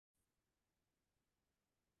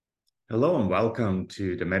Hello and welcome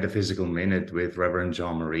to the Metaphysical Minute with Reverend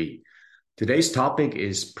Jean Marie. Today's topic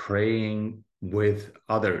is praying with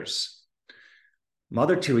others.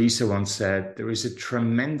 Mother Teresa once said, there is a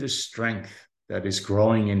tremendous strength that is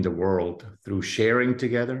growing in the world through sharing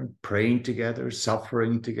together, praying together,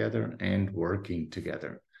 suffering together, and working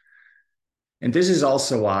together. And this is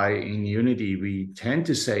also why in unity we tend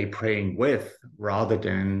to say praying with rather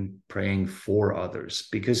than praying for others,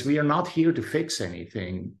 because we are not here to fix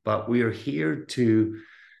anything, but we are here to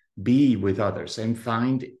be with others and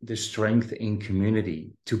find the strength in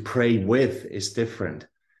community. To pray with is different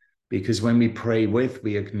because when we pray with,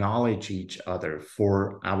 we acknowledge each other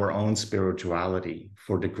for our own spirituality,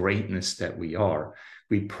 for the greatness that we are.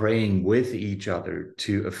 We're praying with each other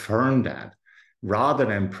to affirm that, rather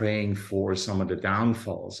than praying for some of the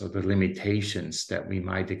downfalls or the limitations that we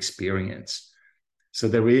might experience. So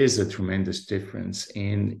there is a tremendous difference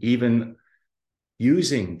in even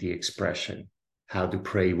using the expression, how to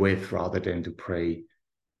pray with rather than to pray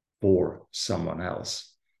for someone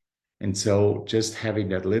else. And so just having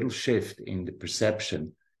that little shift in the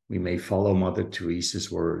perception, we may follow Mother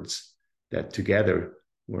Teresa's words that together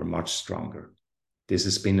we're much stronger. This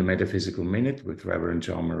has been the Metaphysical Minute with Reverend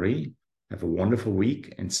Jean Marie. Have a wonderful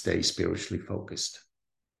week and stay spiritually focused.